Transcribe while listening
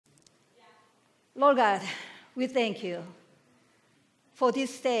Lord God, we thank you for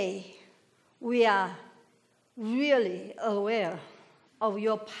this day. We are really aware of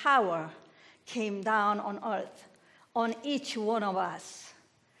your power came down on earth, on each one of us.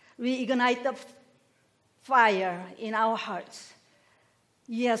 We ignite the fire in our hearts.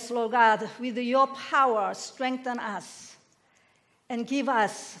 Yes, Lord God, with your power, strengthen us and give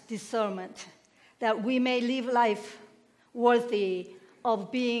us discernment that we may live life worthy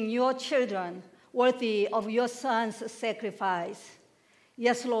of being your children, worthy of your Son's sacrifice.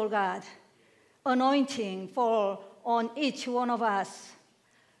 Yes, Lord God, anointing fall on each one of us.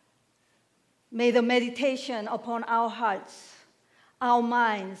 May the meditation upon our hearts, our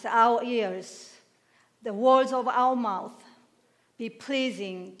minds, our ears, the words of our mouth be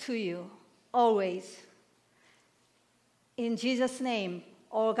pleasing to you always. In Jesus' name,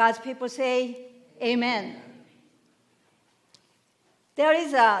 all God's people say, Amen. There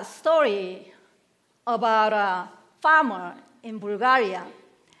is a story about a farmer in Bulgaria,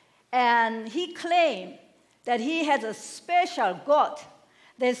 and he claimed that he has a special goat.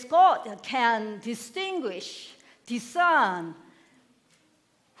 This goat can discern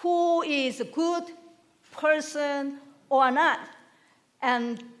who is a good person or not,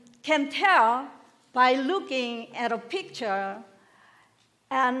 and can tell by looking at a picture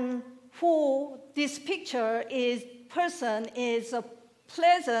and who this person is a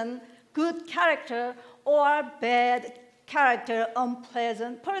pleasant, good character or bad character,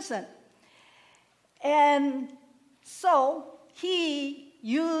 unpleasant person. And so he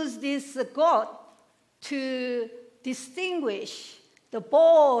used this goat to distinguish the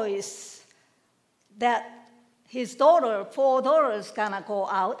boys that his four daughters gonna go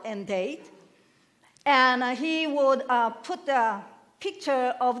out and date. And he would put the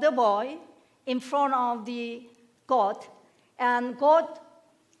picture of the boy in front of the goat, and goat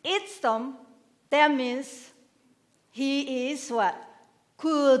eats them. That means he is what?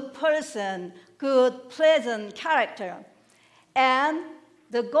 Good person, good, pleasant character. And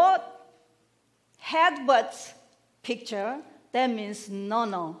the goat headbutts picture, that means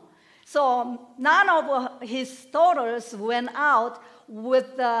no. So none of his daughters went out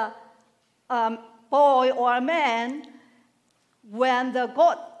with the boy or man when the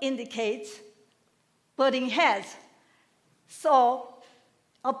goat indicates butting heads. So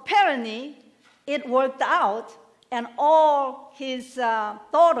apparently it worked out, and all his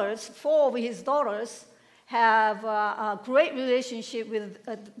daughters, four of his daughters, have a great relationship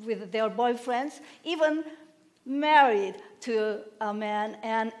with their boyfriends, even married to a man,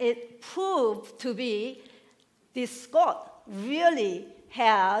 and it proved to be this goat really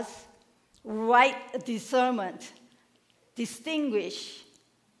has right discernment, distinguish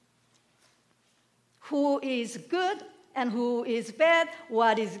who is good and who is bad,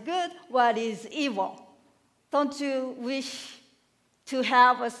 what is good, what is evil. Don't you wish to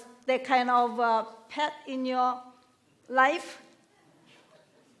have that kind of pet in your life?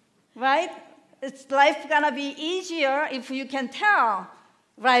 Right? It's life gonna be easier if you can tell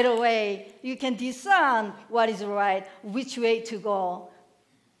right away. You can discern what is right, which way to go.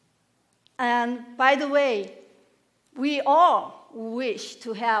 And by the way, we all wish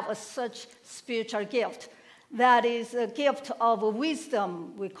to have such spiritual gift. That is a gift of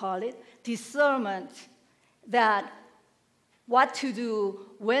wisdom, we call it, discernment, that what to do,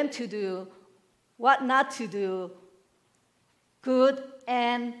 when to do, what not to do, good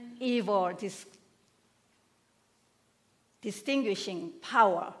and evil, distinguishing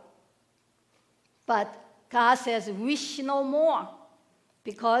power. But God says, wish no more,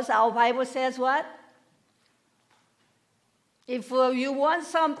 because our Bible says what? If you want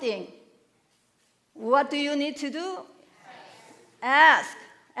something, what do you need to do? Ask.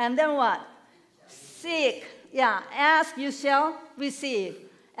 And then what? Seek. Yeah, ask, you shall receive.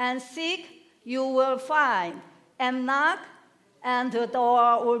 And seek, you will find. And knock, and the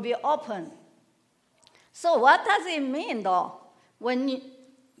door will be open. So what does it mean, though? When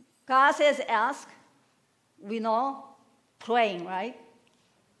God says ask, we know praying, right?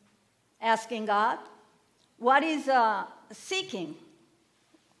 Asking God. What is seeking?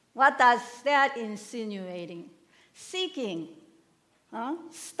 What does that insinuating? Seeking,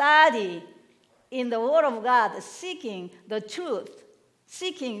 study in the Word of God, seeking the truth,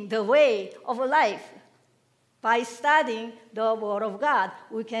 seeking the way of life. By studying the Word of God,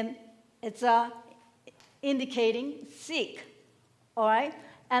 it's indicating seek, all right?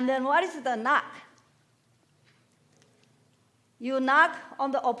 And then what is the knock? You knock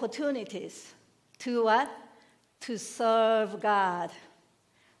on the opportunities to what? To serve God.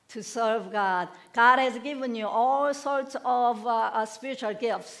 To serve God. God has given you all sorts of spiritual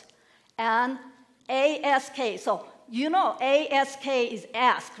gifts. And ASK. So you know ASK is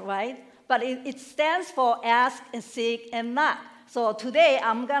ask, right? But it stands for ask and seek and knock. So today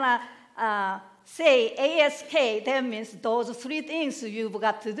I'm going to say ASK. That means those three things you've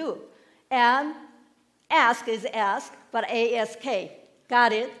got to do. And ask is ask, but ASK.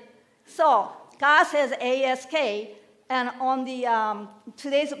 Got it? So God says ASK. And on the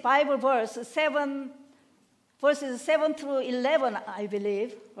today's Bible verses 7 through 11, I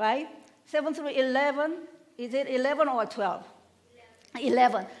believe, right? 7 through 11, is it 11 or 12?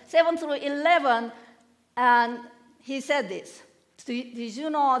 11. 7 through 11, and he said this. Did you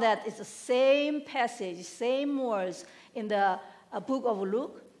know that it's the same passage, same words in the book of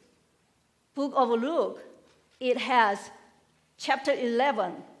Luke? Book of Luke, it has chapter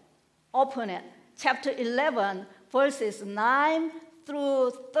 11, open it. Chapter 11, verses 9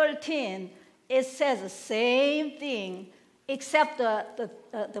 through 13, it says the same thing except the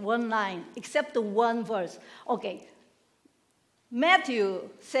one line, except the one verse. Okay, Matthew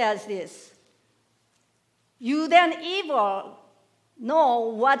says this. You then evil know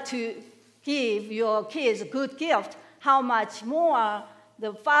what to give your kids a good gift, how much more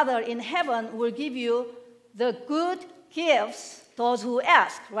the Father in heaven will give you the good gifts, those who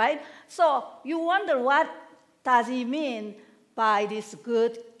ask, right? So you wonder what does he mean by these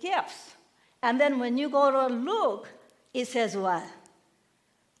good gifts? And then when you go to Luke, it says what?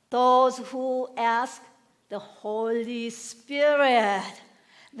 Those who ask the Holy Spirit.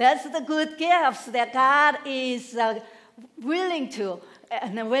 That's the good gifts that God is willing to.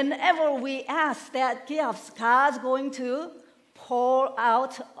 And whenever we ask that gifts, God's going to pour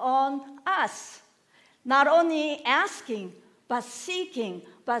out on us. Not only asking, but seeking,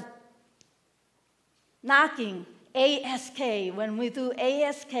 but knocking. ASK. When we do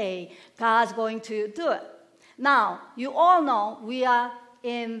ASK, God's going to do it. Now, you all know we are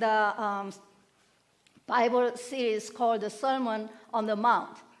in the Bible series called the Sermon on the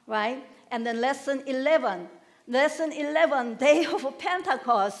Mount, right? And then lesson 11, day of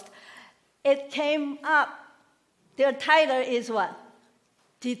Pentecost, it came up. Their title is what?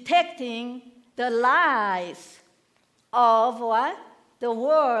 Detecting the lies of what? The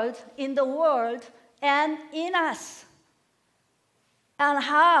world, in the world, and in us. And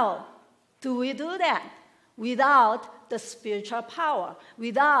how do we do that? Without the spiritual power,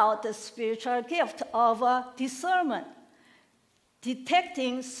 without the spiritual gift of discernment.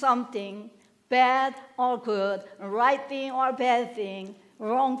 Detecting something bad or good, right thing or bad thing,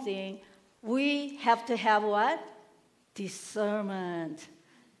 wrong thing, we have to have what? Discernment,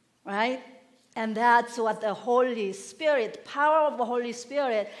 right? And that's what the Holy Spirit, power of the Holy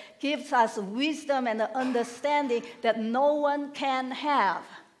Spirit, gives us wisdom and understanding that no one can have.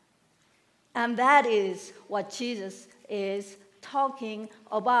 And that is what Jesus is talking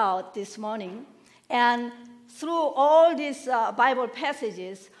about this morning. And through all these Bible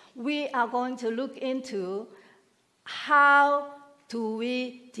passages, we are going to look into how do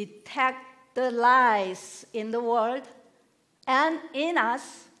we detect the lies in the world and in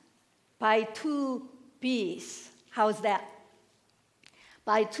us by two B's. How's that?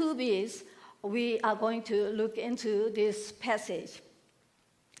 By two B's, we are going to look into this passage.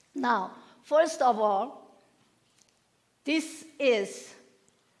 Now, first of all, this is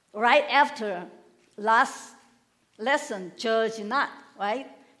right after last lesson, judge not, right?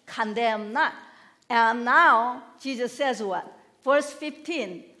 Condemn not. And now Jesus says what? Verse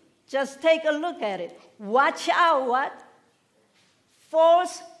 15, just take a look at it. Watch out what?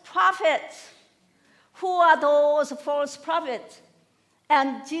 False prophets. Who are those false prophets?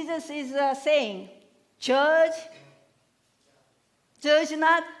 And Jesus is saying, judge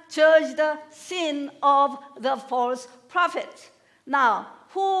not, judge the sin of the false prophets. Now,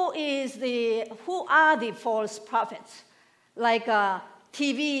 who are the false prophets? Like a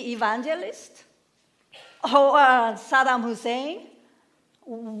TV evangelist or Saddam Hussein?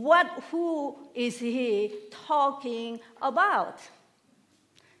 Who is he talking about?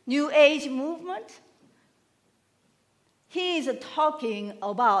 New Age movement? He is talking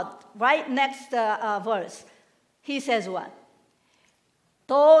about, right next verse, he says what?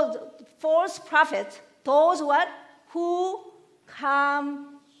 Those false prophets, those what? Who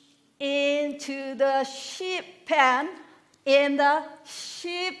come into the sheep pen in the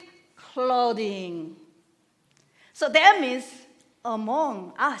sheep clothing. So that means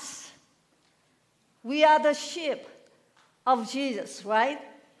among us, we are the sheep of Jesus, right?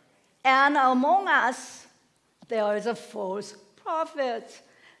 And among us, there is a false prophet,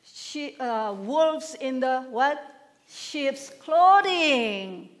 wolves in the what? Sheep's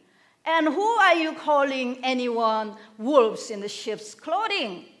clothing. And who are you calling anyone wolves in the sheep's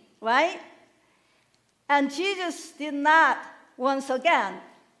clothing, right? And Jesus did not, once again,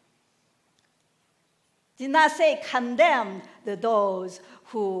 did not say condemn those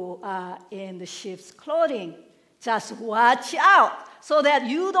who are in the sheep's clothing. Just watch out so that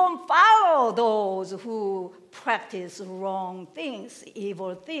you don't follow those who practice wrong things,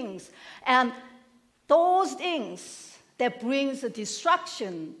 evil things. And those things that brings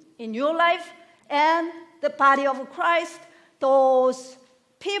destruction in your life and the body of Christ, those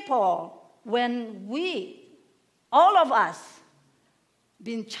people, when we, all of us,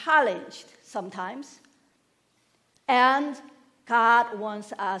 been challenged sometimes, and God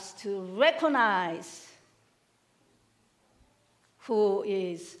wants us to recognize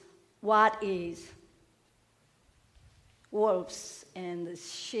what is wolves and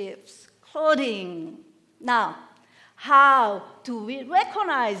sheep's clothing. Now, how do we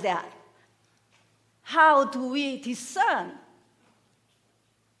recognize that? How do we discern?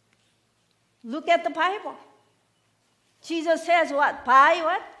 Look at the Bible. Jesus says what? By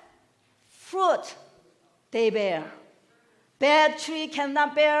what? Fruit they bear. Bad tree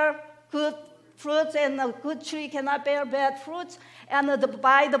cannot bear good fruits, and a good tree cannot bear bad fruits. And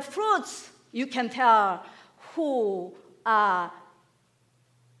by the fruits, you can tell who are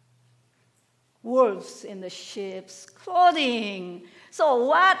wolves in the sheep's clothing. So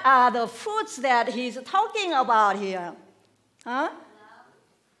what are the fruits that he's talking about here? Huh?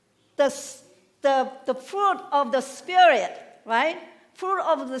 The fruit of the Spirit, right? Fruit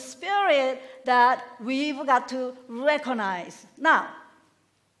of the Spirit that we've got to recognize. Now,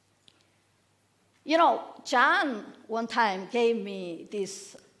 you know, John one time gave me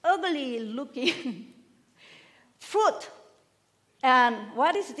this ugly-looking fruit. And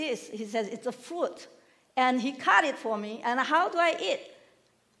what is this? He says, it's a fruit. And he cut it for me, and how do I eat?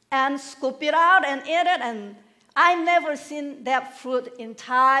 And scoop it out and eat it, and I never seen that fruit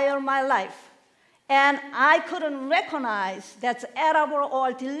entire my life. And I couldn't recognize that's edible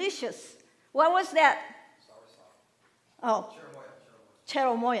or delicious. What was that? Oh,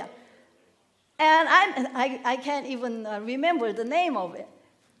 cherimoya. And I can't even remember the name of it.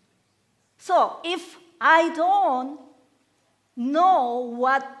 So if I don't know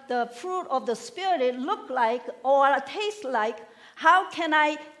what the fruit of the Spirit look like or taste like, how can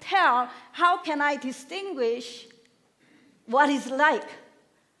I tell, how can I distinguish what it's like?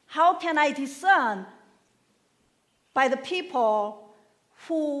 How can I discern by the people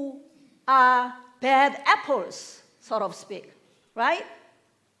who are bad apples, so to speak, right?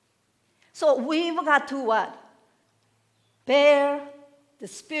 So we've got to what? Bear the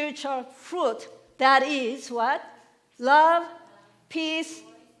spiritual fruit that is what? Love, peace,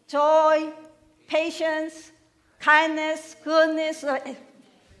 joy, patience, kindness, goodness.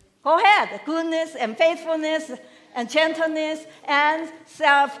 Go ahead. Goodness and faithfulness and gentleness and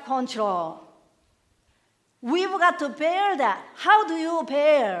self-control. We've got to bear that. How do you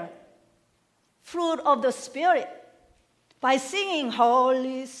bear fruit of the Spirit? By singing,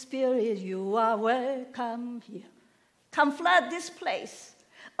 Holy Spirit, you are welcome here. Come flood this place.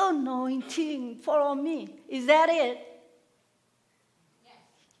 Anointing, follow me. Is that it?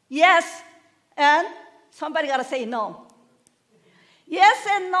 Yes. And somebody got to say no. Yes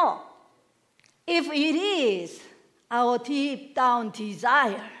and no. If it is our deep down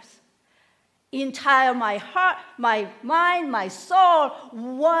desires, entire my heart, my mind, my soul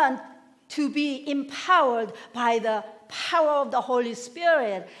want to be empowered by the power of the Holy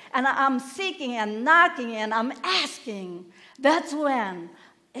Spirit, and I'm seeking and knocking and I'm asking, that's when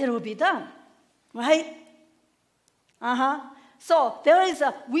it will be done, right? So there is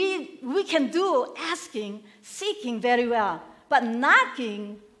we can do asking, seeking very well, but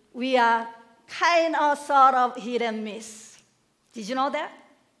knocking, we are kind of sort of hit and miss. Did you know that?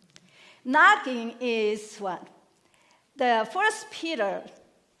 Knocking is what? The 1 Peter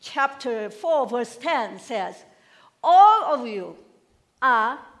chapter 4, verse 10 says, all of you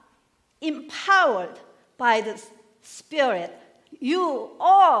are empowered by the Spirit. You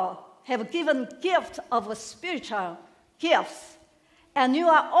all have given gift of spiritual gifts, and you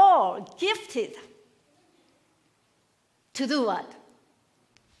are all gifted to do what?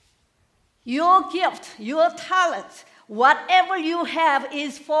 Your gift, your talent, whatever you have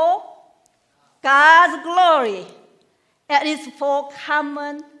is for God's glory, and it's for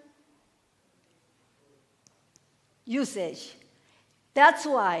common usage. That's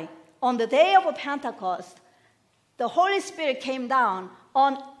why on the day of Pentecost, the Holy Spirit came down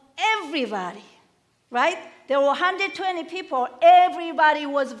on everybody, right? There were 120 people. Everybody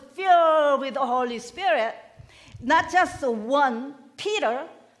was filled with the Holy Spirit. Not just one, Peter.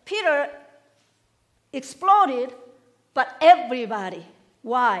 Peter exploded, but everybody.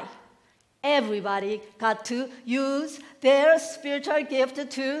 Why? Everybody got to use their spiritual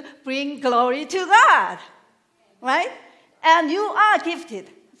gift to bring glory to God, right? And you are gifted.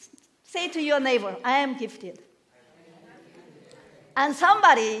 Say to your neighbor, I am gifted. And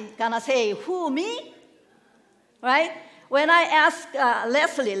somebody gonna say, who, me? Right? When I ask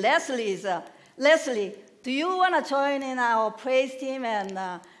Leslie, do you want to join in our praise team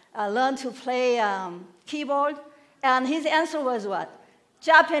and learn to play keyboard? And his answer was what?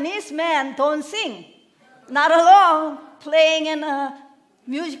 Japanese men don't sing, not alone playing in a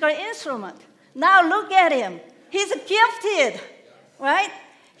musical instrument. Now look at him. He's gifted, right?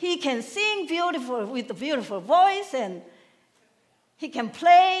 He can sing beautiful with a beautiful voice, and he can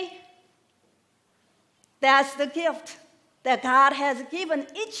play. That's the gift that God has given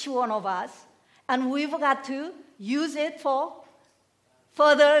each one of us, and we've got to use it for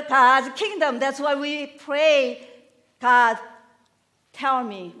further God's kingdom. That's why we pray, God, tell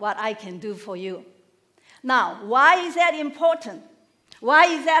me what I can do for you. Now, why is that important? Why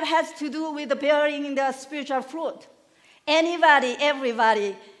is that has to do with bearing the spiritual fruit? Anybody,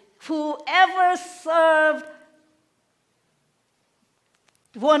 everybody who ever served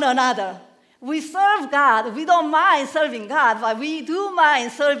one another, we serve God. We don't mind serving God, but we do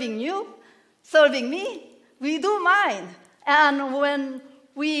mind serving you, serving me. We do mind. And when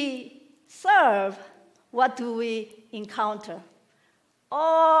we serve, what do we encounter?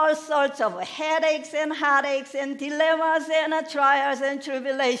 All sorts of headaches and heartaches and dilemmas and trials and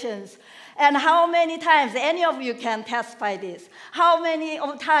tribulations. And how many times, any of you can testify this, how many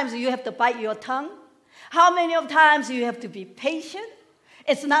of times you have to bite your tongue? How many of times you have to be patient?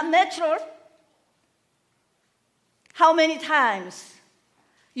 It's not natural. How many times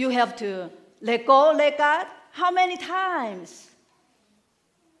you have to let go, let God? How many times?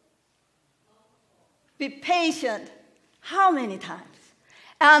 Be patient. How many times?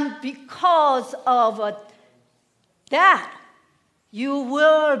 And because of that, you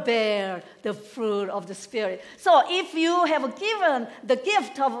will bear the fruit of the Spirit. So if you have given the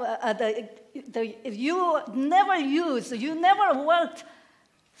gift of you never used, you never worked,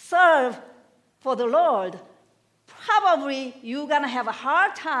 serve for the Lord, probably you're going to have a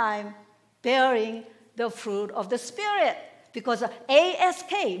hard time bearing the fruit of the Spirit. Because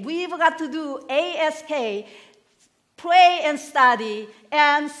ASK, we've got to do ASK, pray and study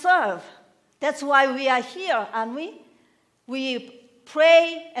and serve. That's why we are here, aren't we? We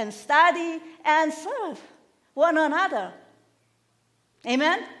pray and study and serve one another.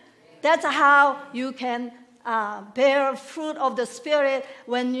 Amen? That's how you can bear fruit of the Spirit.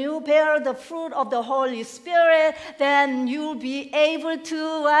 When you bear the fruit of the Holy Spirit, then you'll be able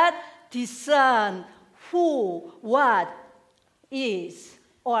to what? Discern who, what is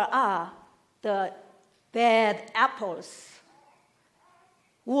or are the bad apples.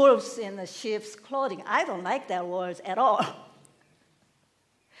 Wolves in the sheep's clothing. I don't like that word at all.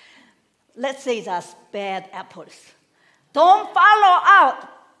 Let's say that's bad apples. Don't follow out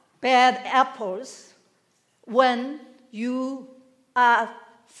bad apples when you are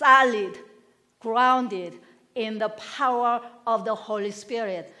solid, grounded in the power of the Holy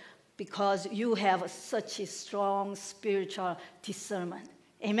Spirit, because you have such a strong spiritual discernment.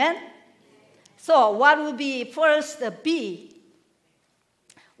 Amen? So what would be first the B?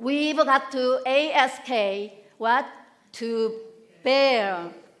 We've got to ASK, what? To bear.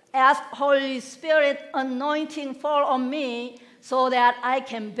 Ask Holy Spirit anointing fall on me so that I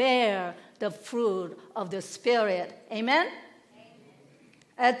can bear the fruit of the Spirit. Amen?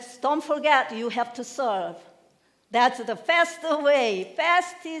 Don't forget, you have to serve. That's the fastest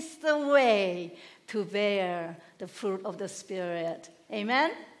way to bear the fruit of the Spirit.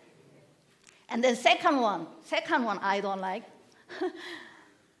 Amen? And then second one I don't like.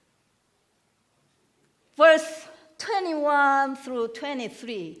 Verse 21 through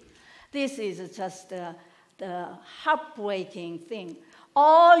 23. This is just the heartbreaking thing.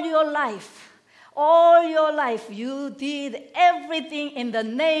 All your life, you did everything in the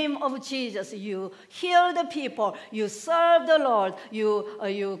name of Jesus. You healed the people. You served the Lord.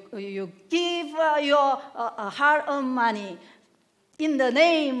 You give your hard-earned money in the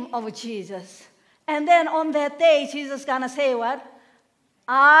name of Jesus. And then on that day, Jesus is going to say what?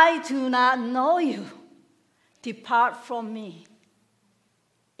 I do not know you. Depart from me.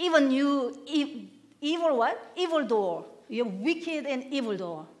 Even you, evil what? Evildoer. You're wicked and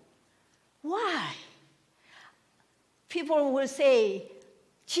evildoer. Why? People will say,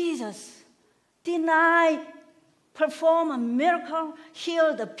 Jesus, didn't I perform a miracle,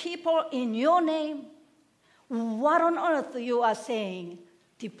 heal the people in your name? What on earth you are saying?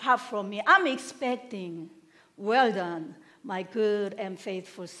 Depart from me. I'm expecting, well done, my good and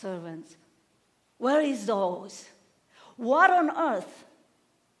faithful servants. Where is those? What on earth?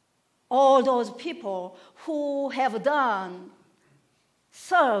 All those people who have done,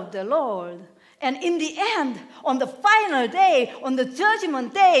 served the Lord. And in the end, on the final day, on the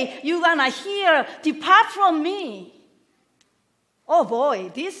judgment day, you're going to hear, depart from me. Oh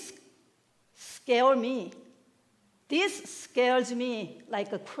boy, this scares me. This scares me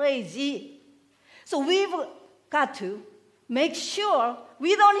like a crazy. So we've got to make sure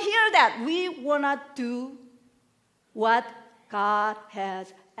we don't hear that. We want to do what God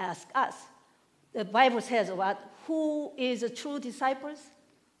has asked us. The Bible says what? Who is a true disciples?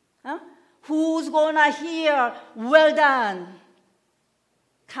 Huh? Who's going to hear, well done,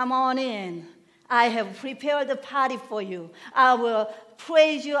 come on in. I have prepared a party for you. I will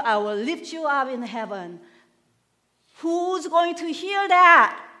praise you. I will lift you up in heaven. Who's going to hear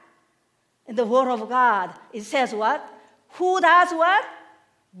that? In the Word of God, it says what? Who does what?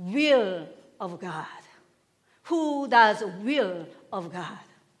 Will of God. Who does will of God?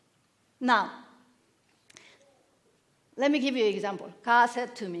 Now, let me give you an example. God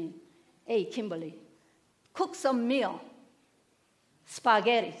said to me, hey, Kimberly, cook some meal,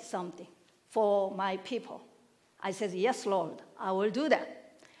 spaghetti, something, for my people. I said, yes, Lord, I will do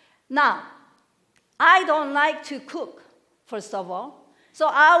that. Now, I don't like to cook, first of all, so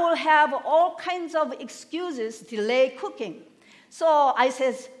I will have all kinds of excuses to delay cooking. So I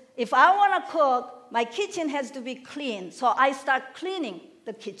said, if I want to cook, my kitchen has to be clean. So I start cleaning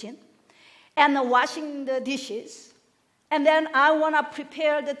the kitchen and washing the dishes. And then I want to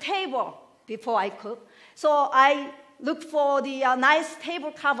prepare the table before I cook. So I looked for the nice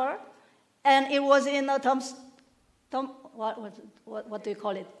table cover, and it was in a what do you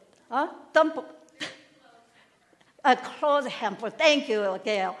call it? A clothes hamper. Thank you,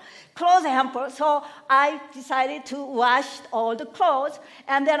 Gail. Clothes hamper. So I decided to wash all the clothes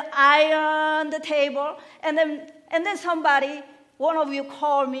and then iron the table. And then somebody, one of you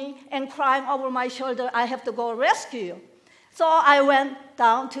called me and crying over my shoulder, I have to go rescue you. So I went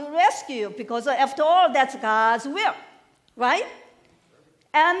down to rescue you because after all, that's God's will, right?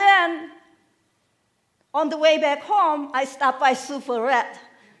 And then on the way back home, I stopped by Super Red,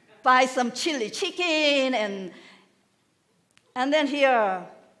 buy some chili chicken and then here,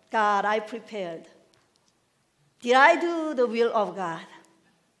 God, I prepared. Did I do the will of God?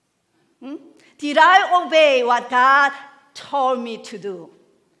 Did I obey what God told me to do?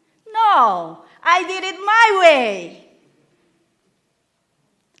 No, I did it my way.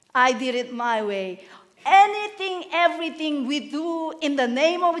 I did it my way. Anything, everything we do in the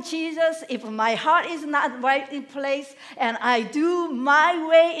name of Jesus, if my heart is not right in place and I do my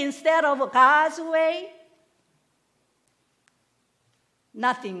way instead of God's way,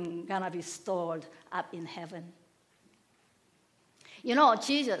 nothing gonna be stored up in heaven. You know,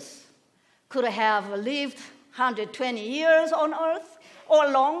 Jesus could have lived 120 years on earth or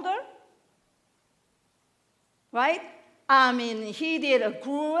longer, right? I mean, he did a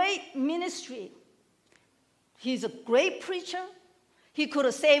great ministry. He's a great preacher. He could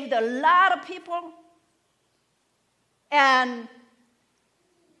have saved a lot of people. And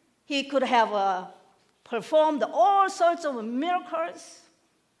he could have performed all sorts of miracles,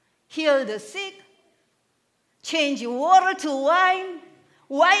 healed the sick, changed water to wine.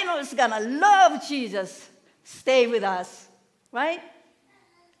 Wine's gonna love Jesus. Stay with us, right?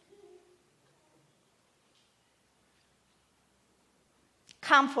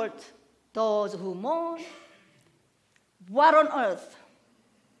 Comfort those who mourn. What on earth?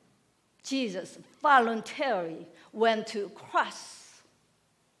 Jesus voluntarily went to cross,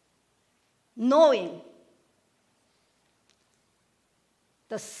 knowing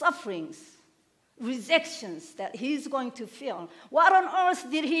the sufferings, rejections that he's going to feel. What on earth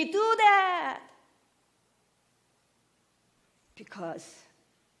did he do that? Because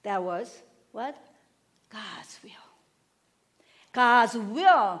that was what? God's will. God's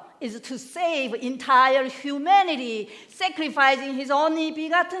will is to save entire humanity, sacrificing his only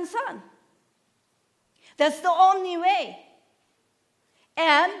begotten Son. That's the only way.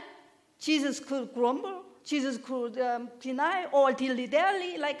 And Jesus could grumble. Jesus could deny or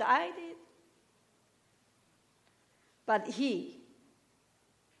dilly-dally like I did. But he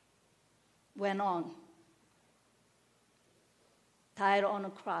went on, died on a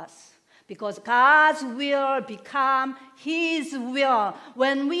cross. Because God's will become his will.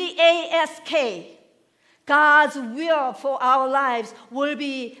 When we ask, God's will for our lives will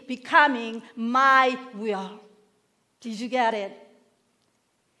be becoming my will. Did you get it?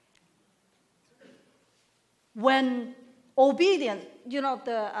 When obedience, you know,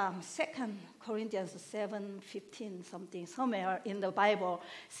 the 2 Corinthians 7:15 something, somewhere in the Bible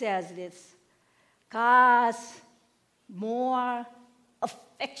says this. God's more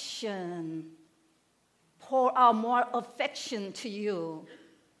affection, pour out more affection to you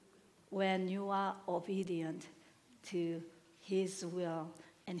when you are obedient to His will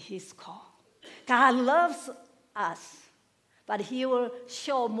and His call. God loves us, but He will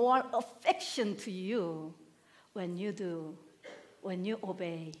show more affection to you when you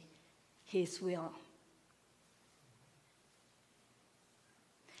obey His will.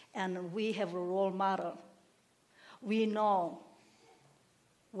 And we have a role model. We know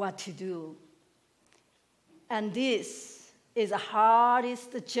what to do. And this is the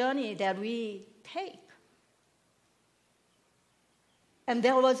hardest journey that we take. And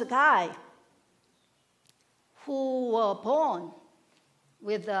there was a guy who was born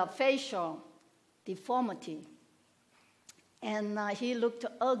with a facial deformity. And he looked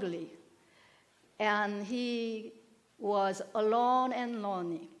ugly. And he was alone and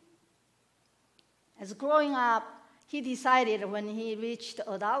lonely. As growing up, he decided when he reached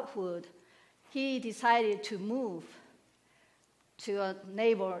adulthood, he decided to move to a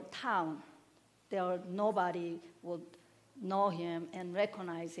neighbor town. There nobody would know him and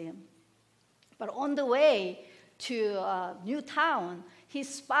recognize him. But on the way to a new town, he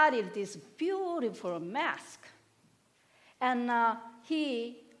spotted this beautiful mask. And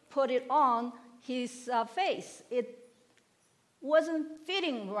he put it on his face. It wasn't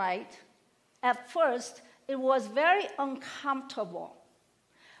fitting right. At first, it was very uncomfortable.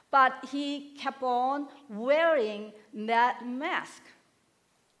 But he kept on wearing that mask.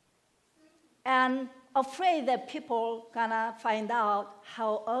 And afraid that people gonna find out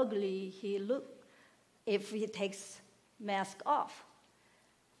how ugly he looked if he takes mask off.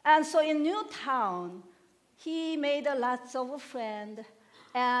 And so in Newtown, he made lots of friends,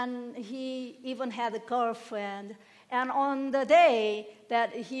 and he even had a girlfriend. And on the day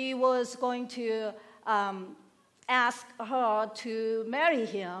that he was going to ask her to marry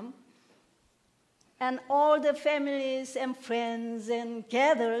him, and all the families and friends and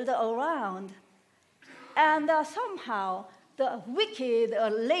gathered around. And somehow the wicked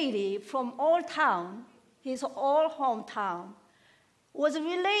lady from Old Town, his old hometown, was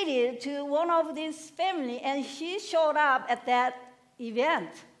related to one of these family, and she showed up at that event.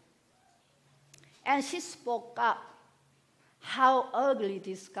 And she spoke up how ugly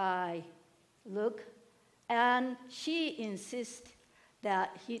this guy looked, and she insists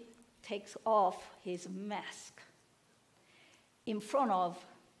that he takes off his mask in front of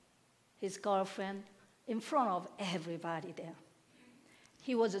his girlfriend, in front of everybody there.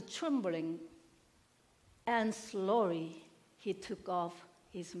 He was trembling, and slowly he took off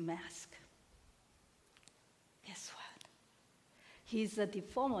his mask. Guess what? His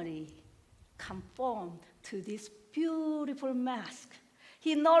deformity conformed to this beautiful mask.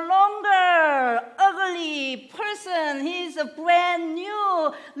 He's no longer ugly person. He's a brand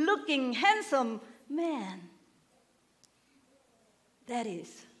new looking, handsome man. That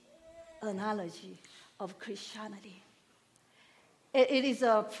is an analogy of Christianity. It is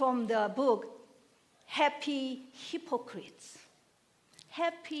from the book, Happy Hypocrites.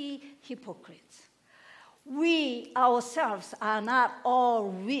 Happy Hypocrites. We ourselves are not all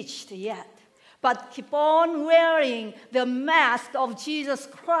reached yet, but keep on wearing the mask of Jesus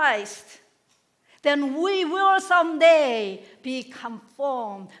Christ, then we will someday be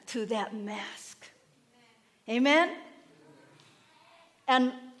conformed to that mask. Amen?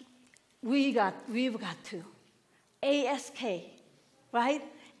 And we've got to ask, right?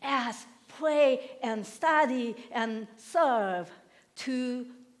 Ask, pray, and study, and serve to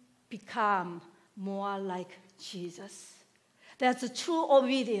become more like Jesus. That's a true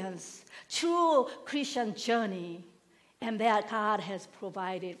obedience, true Christian journey, and that God has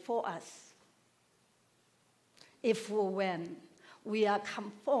provided for us. If or when we are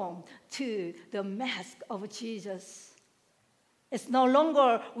conformed to the mask of Jesus, it's no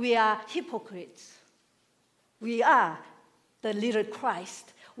longer we are hypocrites. We are the little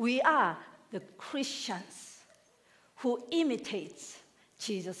Christ. We are the Christians who imitates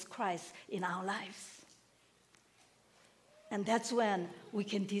Jesus Christ in our lives. And that's when we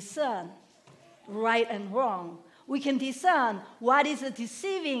can discern right and wrong. We can discern what is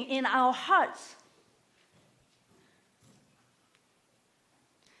deceiving in our hearts.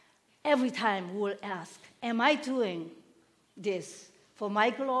 Every time we'll ask, am I doing this for my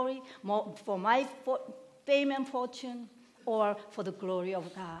glory, for my fame and fortune, or for the glory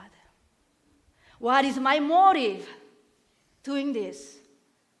of God? What is my motive doing this?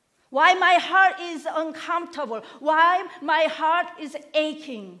 Why my heart is uncomfortable? Why my heart is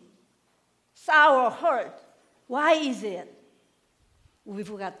aching, sour, hurt? Why is it?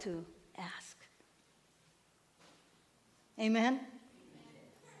 We've got to ask. Amen?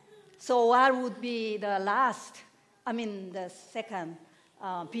 So what would be the second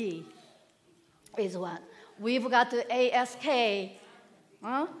B is what? We've got to ask,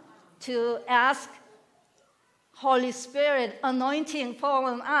 to ask Holy Spirit anointing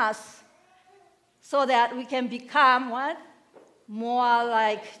upon us so that we can become what? More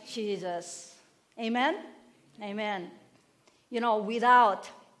like Jesus. Amen? Amen. Without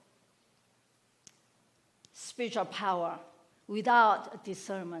spiritual power, without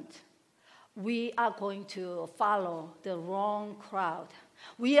discernment, we are going to follow the wrong crowd.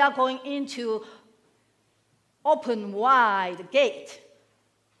 We are going into open wide gate.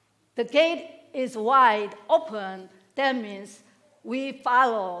 The gate is wide open. That means we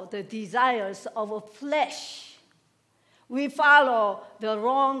follow the desires of a flesh. We follow the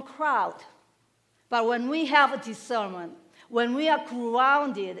wrong crowd. But when we have a discernment, when we are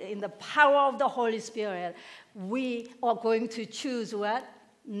grounded in the power of the Holy Spirit, we are going to choose what?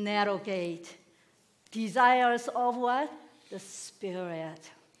 Narrow gate. Desires of what? The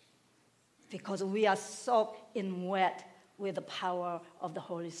Spirit. Because we are soaked in wet with the power of the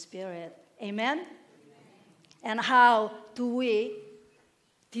Holy Spirit. Amen? Amen? And how do we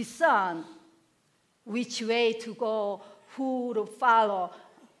discern which way to go, who to follow?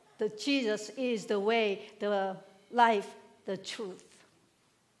 That Jesus is the way, the life, the truth.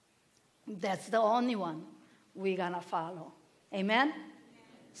 That's the only one we're going to follow. Amen?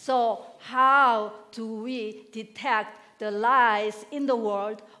 So how do we detect the lies in the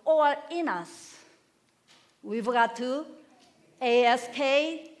world or in us? We've got to ask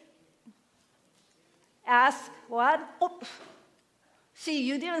what? See,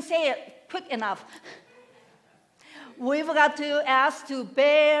 you didn't say it quick enough. We've got to ask to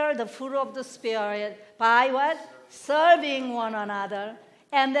bear the fruit of the Spirit by what? Serving one another.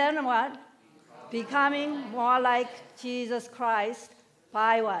 And then what? Becoming more like Jesus Christ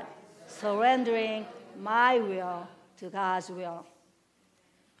by what? Surrendering my will to God's will.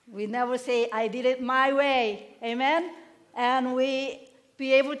 We never say, I did it my way. Amen? And we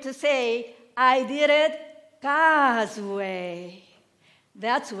be able to say, I did it God's way.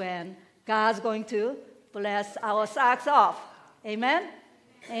 That's when God's going to bless our socks off. Amen?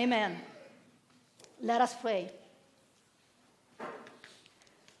 Amen. Let us pray.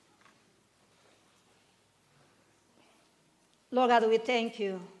 Lord God, we thank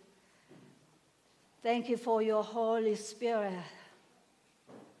you. Thank you for your Holy Spirit.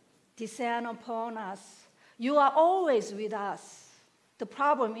 Descend upon us. You are always with us. The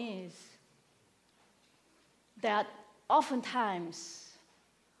problem is that oftentimes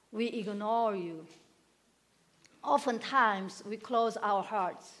we ignore you. Oftentimes we close our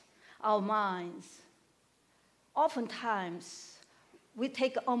hearts, our minds. Oftentimes we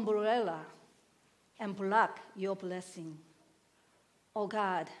take an umbrella and block your blessing. Oh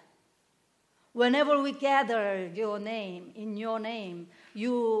God, whenever we gather your name, in your name,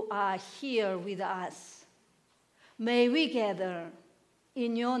 you are here with us. May we gather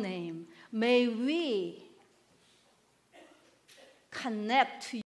in your name. May we connect to